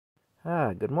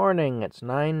Good morning. It's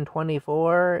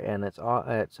 9:24, and it's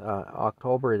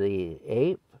October the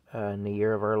 8th, in the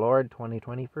year of our Lord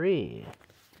 2023.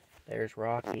 There's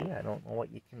Rocky. I don't know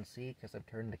what you can see because I've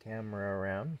turned the camera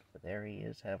around, but there he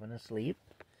is having a sleep.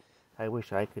 I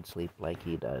wish I could sleep like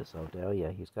he does. I'll tell you,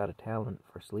 he's got a talent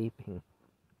for sleeping.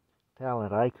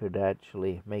 Talent I could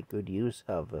actually make good use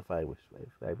of if I was.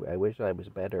 I wish I was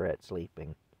better at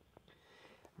sleeping.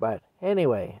 But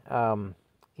anyway,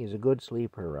 he's a good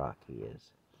sleeper, Rocky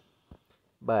is.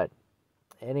 But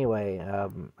anyway,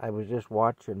 I was just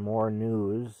watching more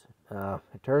news.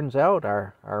 It turns out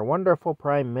our wonderful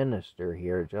Prime Minister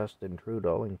here, Justin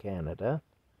Trudeau in Canada,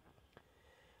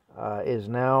 is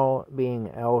now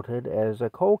being outed as a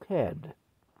cokehead.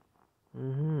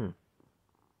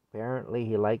 Apparently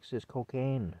he likes his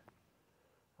cocaine.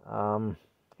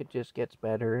 It just gets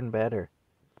better and better.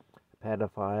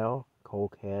 Pedophile,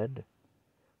 cokehead,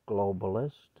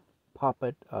 globalist,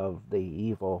 puppet of the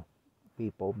evil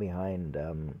people behind,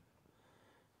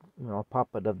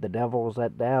 puppet of the devils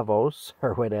at Davos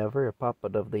or whatever, a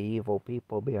puppet of the evil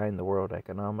people behind the World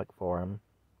Economic Forum.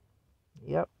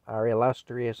 Yep, our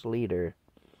illustrious leader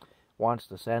wants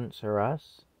to censor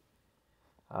us,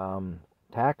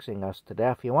 taxing us to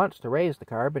death. He wants to raise the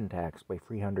carbon tax by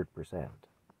 300%.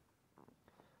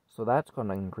 So that's going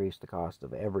to increase the cost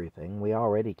of everything. We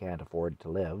already can't afford to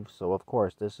live, so of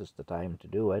course this is the time to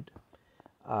do it.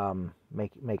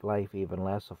 Make life even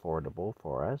less affordable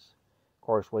for us. Of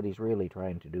course, what he's really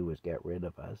trying to do is get rid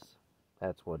of us.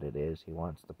 That's what it is. He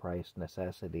wants the price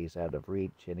necessities out of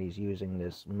reach, and he's using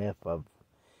this myth of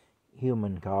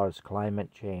human-caused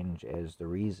climate change as the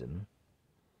reason,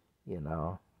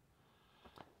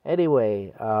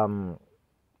 Anyway,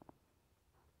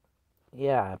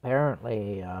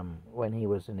 apparently when he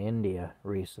was in India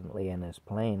recently and his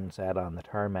plane sat on the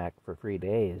tarmac for 3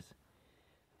 days,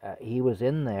 he was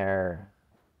in there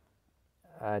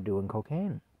doing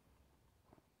cocaine.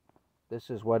 This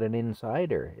is what an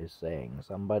insider is saying,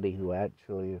 somebody who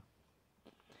actually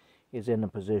is in a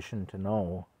position to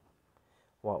know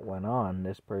what went on.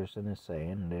 This person is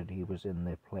saying that he was in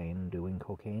the plane doing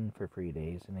cocaine for 3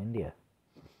 days in India.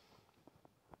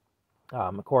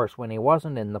 Of course, when he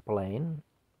wasn't in the plane,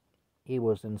 he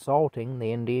was insulting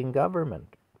the Indian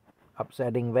government,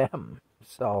 upsetting them.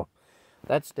 So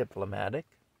that's diplomatic,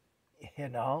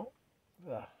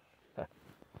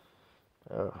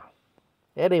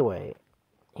 Anyway,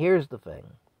 here's the thing.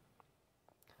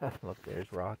 Look,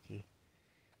 there's Rocky.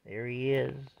 There he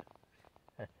is.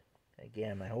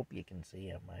 Again, I hope you can see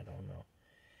him. I don't know.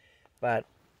 But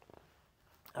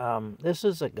this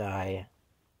is a guy,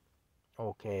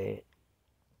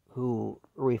 who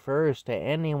refers to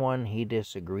anyone he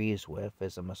disagrees with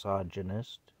as a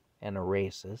misogynist and a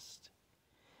racist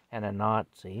and a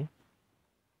Nazi.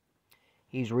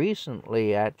 He's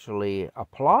recently actually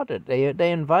applauded.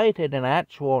 They invited an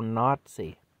actual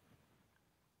Nazi.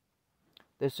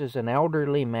 This is an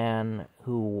elderly man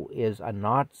who is a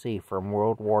Nazi from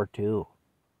World War II.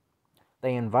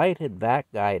 They invited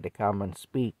that guy to come and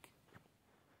speak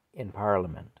in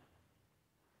Parliament,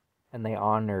 and they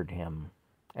honored him.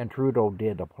 And Trudeau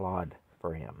did applaud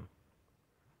for him.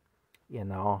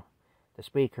 The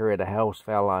Speaker of the House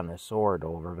fell on his sword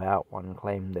over that one,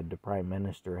 claimed that the Prime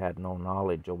Minister had no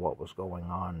knowledge of what was going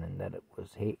on and that it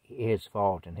was his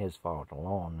fault and his fault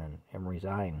alone, and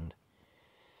resigned.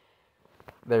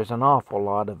 There's an awful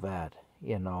lot of that,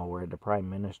 where the Prime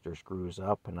Minister screws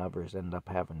up and others end up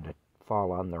having to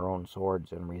fall on their own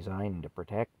swords and resign to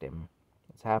protect him.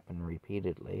 It's happened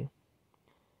repeatedly.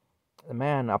 The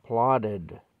man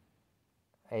applauded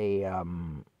a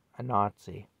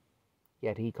Nazi,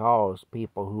 yet he calls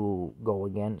people who go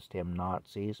against him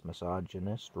Nazis,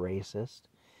 misogynist, racist.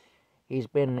 He's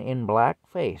been in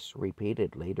blackface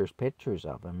repeatedly. There's pictures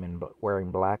of him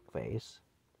wearing blackface.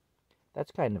 That's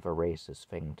kind of a racist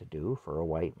thing to do for a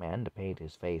white man, to paint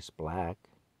his face black,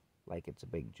 like it's a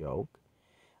big joke.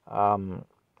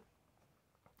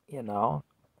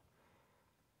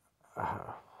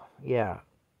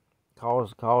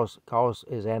 Calls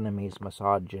his enemies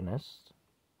misogynists.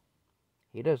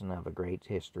 He doesn't have a great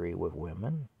history with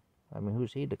women. I mean,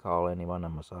 who's he to call anyone a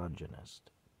misogynist?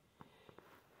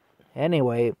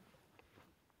 Anyway,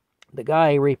 the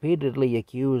guy repeatedly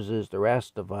accuses the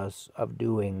rest of us of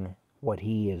doing what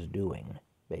he is doing,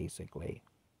 basically.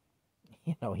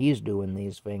 He's doing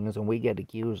these things and we get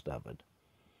accused of it.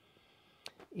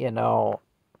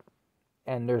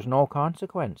 And there's no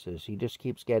consequences. He just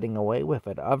keeps getting away with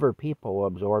it. Other people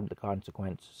absorb the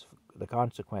consequences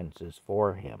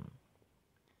for him.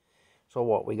 So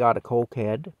what, we got a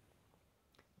cokehead,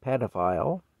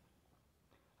 pedophile,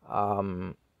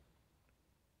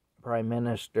 prime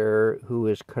minister who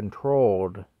is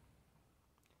controlled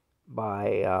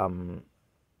by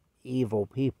evil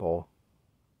people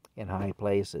in high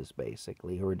places,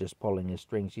 basically, who are just pulling his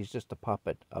strings. He's just a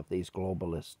puppet of these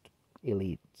globalist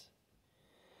elites.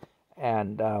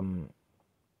 And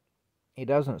he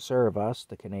doesn't serve us,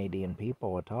 the Canadian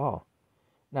people, at all.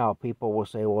 Now, people will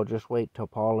say, well, just wait till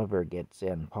Polliver gets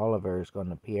in.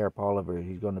 Pierre Polliver,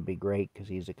 he's going to be great because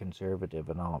he's a conservative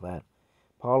and all that.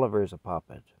 Polliver's a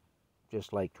puppet,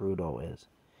 just like Trudeau is.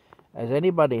 Has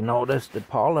anybody noticed that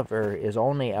Polliver is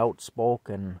only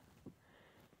outspoken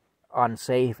on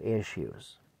safe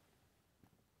issues?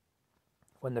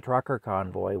 When the trucker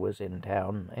convoy was in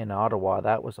town in Ottawa,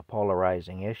 that was a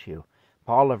polarizing issue.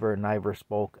 Polliver neither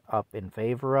spoke up in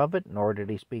favor of it, nor did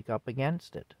he speak up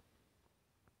against it.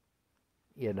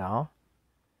 You know?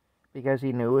 Because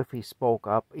he knew if he spoke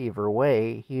up either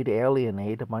way, he'd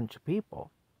alienate a bunch of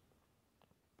people.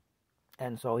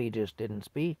 And so he just didn't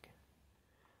speak.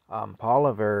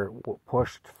 Polliver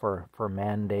pushed for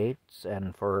mandates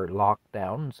and for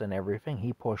lockdowns and everything.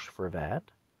 He pushed for that.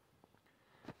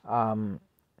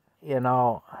 You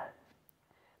know,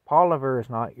 Polliver is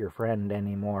not your friend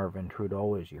any more than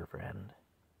Trudeau is your friend.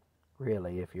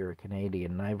 Really, if you're a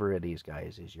Canadian, neither of these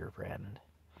guys is your friend.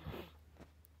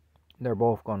 They're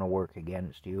both going to work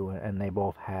against you, and they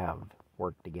both have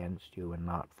worked against you and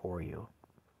not for you.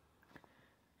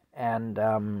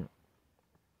 And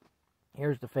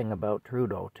here's the thing about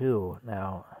Trudeau, too.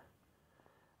 Now,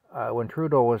 when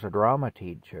Trudeau was a drama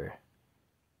teacher,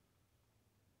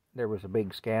 there was a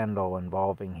big scandal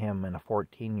involving him and a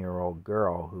 14-year-old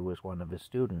girl who was one of his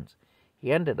students.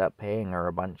 He ended up paying her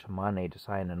a bunch of money to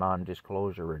sign a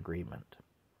non-disclosure agreement.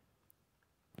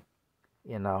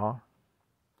 You know?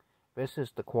 This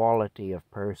is the quality of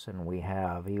person we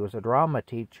have. He was a drama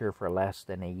teacher for less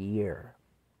than a year.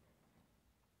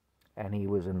 And he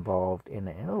was involved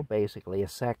in basically a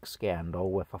sex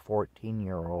scandal with a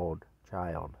 14-year-old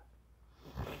child.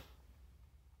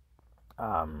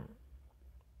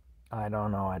 I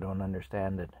don't know. I don't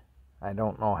understand it. I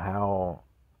don't know how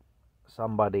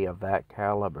somebody of that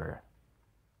caliber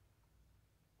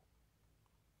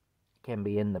can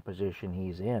be in the position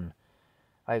he's in.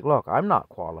 Like, look, I'm not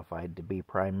qualified to be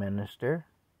prime minister.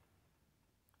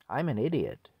 I'm an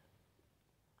idiot.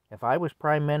 If I was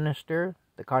prime minister,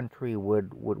 the country would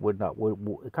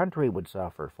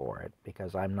suffer for it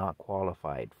because I'm not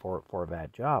qualified for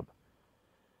that job.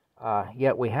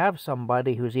 Yet we have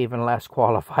somebody who's even less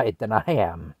qualified than I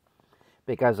am,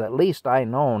 because at least I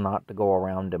know not to go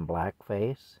around in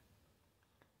blackface,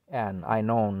 and I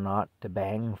know not to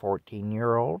bang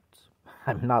 14-year-olds.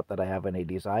 I'm not that I have any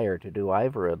desire to do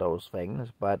either of those things,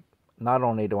 but not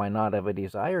only do I not have a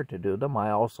desire to do them, I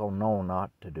also know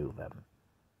not to do them.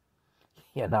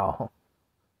 You know.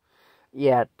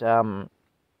 Yet,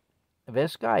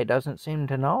 this guy doesn't seem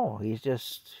to know. He's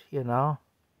just,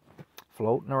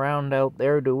 floating around out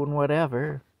there doing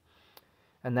whatever.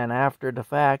 And then after the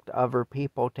fact, other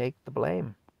people take the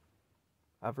blame.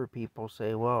 Other people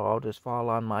say, well, I'll just fall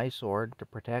on my sword to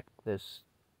protect this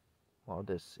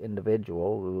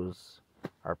individual who's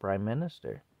our prime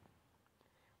minister.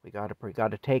 We got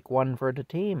to take one for the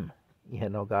team.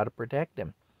 Got to protect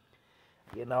him.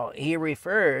 He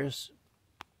refers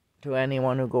to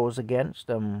anyone who goes against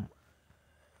him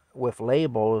with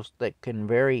labels that can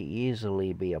very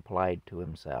easily be applied to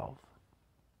himself.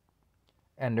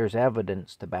 And there's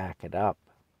evidence to back it up.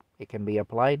 It can be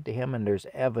applied to him, and there's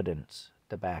evidence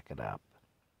to back it up.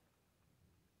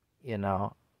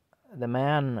 The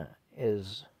man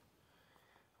is,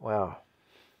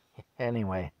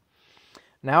 anyway.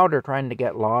 Now they're trying to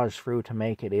get laws through to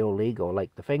make it illegal.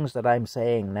 Like the things that I'm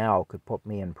saying now could put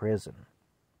me in prison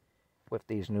with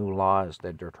these new laws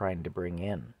that they're trying to bring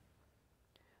in.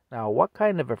 Now, what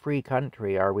kind of a free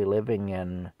country are we living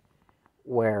in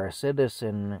where a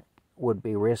citizen would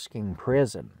be risking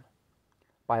prison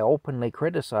by openly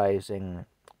criticizing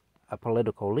a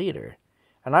political leader?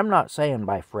 And I'm not saying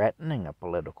by threatening a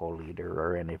political leader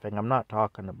or anything. I'm not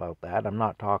talking about that. I'm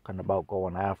not talking about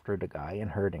going after the guy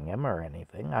and hurting him or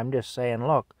anything. I'm just saying,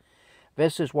 look,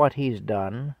 this is what he's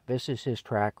done. This is his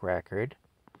track record.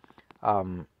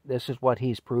 This is what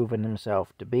he's proven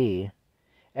himself to be.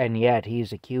 And yet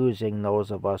he's accusing those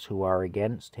of us who are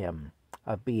against him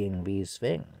of being these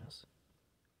things.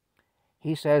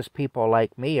 He says people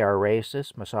like me are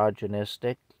racist,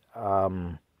 misogynistic,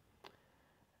 and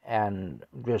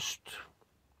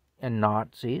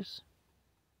Nazis.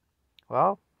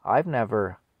 Well, I've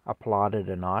never applauded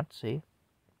a Nazi.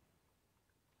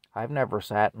 I've never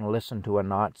sat and listened to a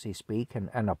Nazi speak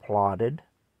and applauded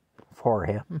for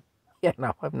him. You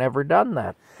know, I've never done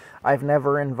that. I've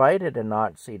never invited a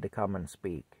Nazi to come and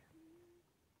speak.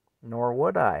 Nor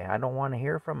would I. I don't want to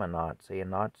hear from a Nazi.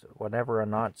 Whatever a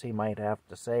Nazi might have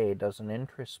to say doesn't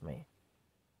interest me.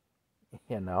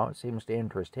 You know, it seems to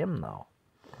interest him, though.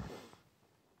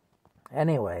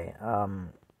 Anyway,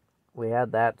 we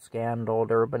had that scandal.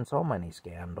 There have been so many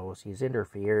scandals. He's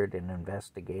interfered in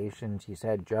investigations. He's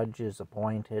had judges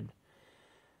appointed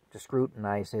to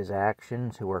scrutinize his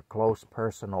actions who are close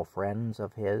personal friends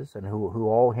of his and who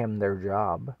owe him their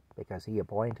job because he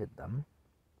appointed them.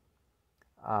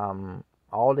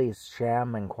 All these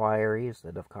sham inquiries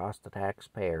that have cost the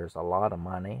taxpayers a lot of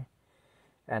money,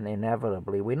 and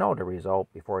inevitably, we know the result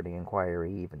before the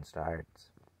inquiry even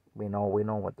starts. We know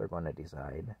what they're going to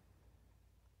decide.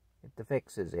 If the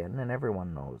fix is in, and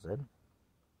everyone knows it.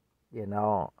 You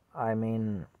know, I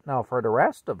mean, now for the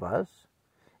rest of us,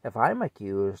 if I'm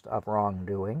accused of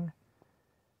wrongdoing,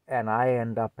 and I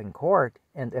end up in court,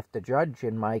 and if the judge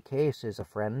in my case is a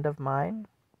friend of mine,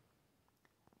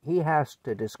 he has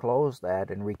to disclose that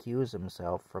and recuse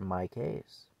himself from my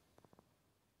case.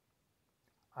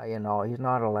 You know, he's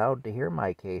not allowed to hear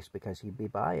my case because he'd be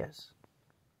biased.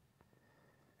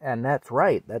 And that's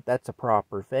right. That's a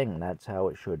proper thing. That's how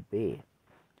it should be.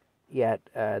 Yet,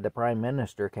 the Prime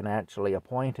Minister can actually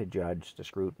appoint a judge to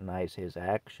scrutinize his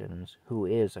actions who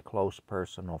is a close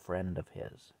personal friend of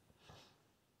his.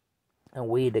 And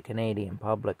we, the Canadian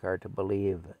public, are to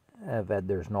believe that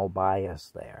there's no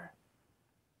bias there.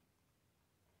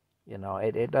 You know,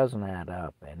 it doesn't add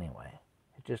up anyway.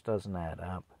 It just doesn't add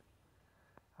up.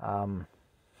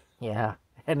 Yeah,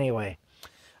 anyway,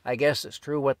 I guess it's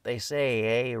true what they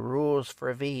say, eh? Rules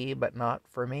for thee, but not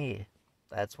for me.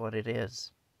 That's what it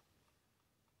is.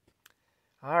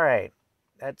 All right,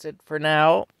 that's it for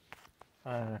now.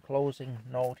 Closing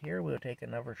note here, we'll take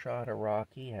another shot of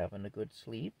Rocky having a good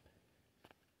sleep.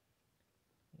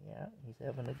 Yeah, he's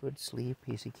having a good sleep.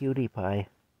 He's a cutie pie.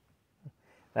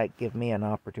 That give me an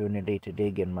opportunity to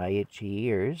dig in my itchy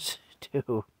ears,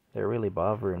 too. They're really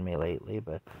bothering me lately,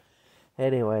 but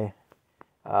anyway,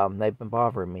 they've been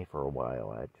bothering me for a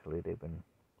while, actually. They've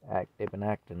been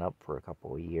acting up for a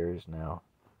couple of years now,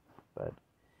 but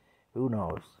who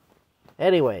knows.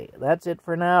 Anyway, that's it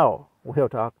for now. We'll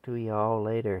talk to y'all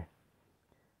later.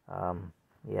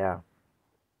 Yeah.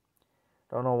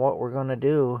 Don't know what we're gonna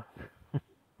do.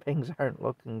 Things aren't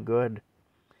looking good.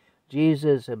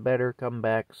 Jesus had better come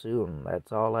back soon.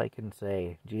 That's all I can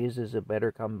say. Jesus had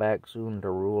better come back soon to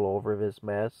rule over this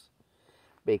mess.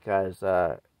 Because,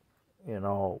 you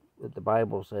know, what the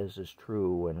Bible says is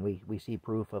true, and we see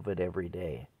proof of it every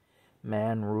day.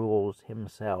 Man rules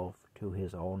himself to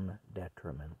his own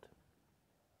detriment.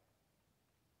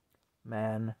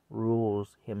 Man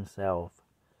rules himself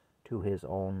to his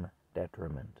own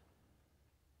detriment.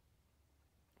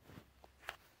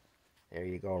 There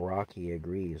you go, Rocky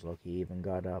agrees. Look, he even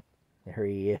got up. There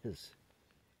he is.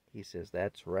 He says,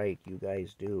 that's right, you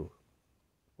guys do.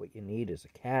 What you need is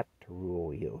a cat to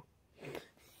rule you.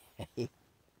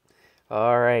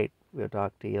 All right, we'll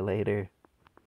talk to you later.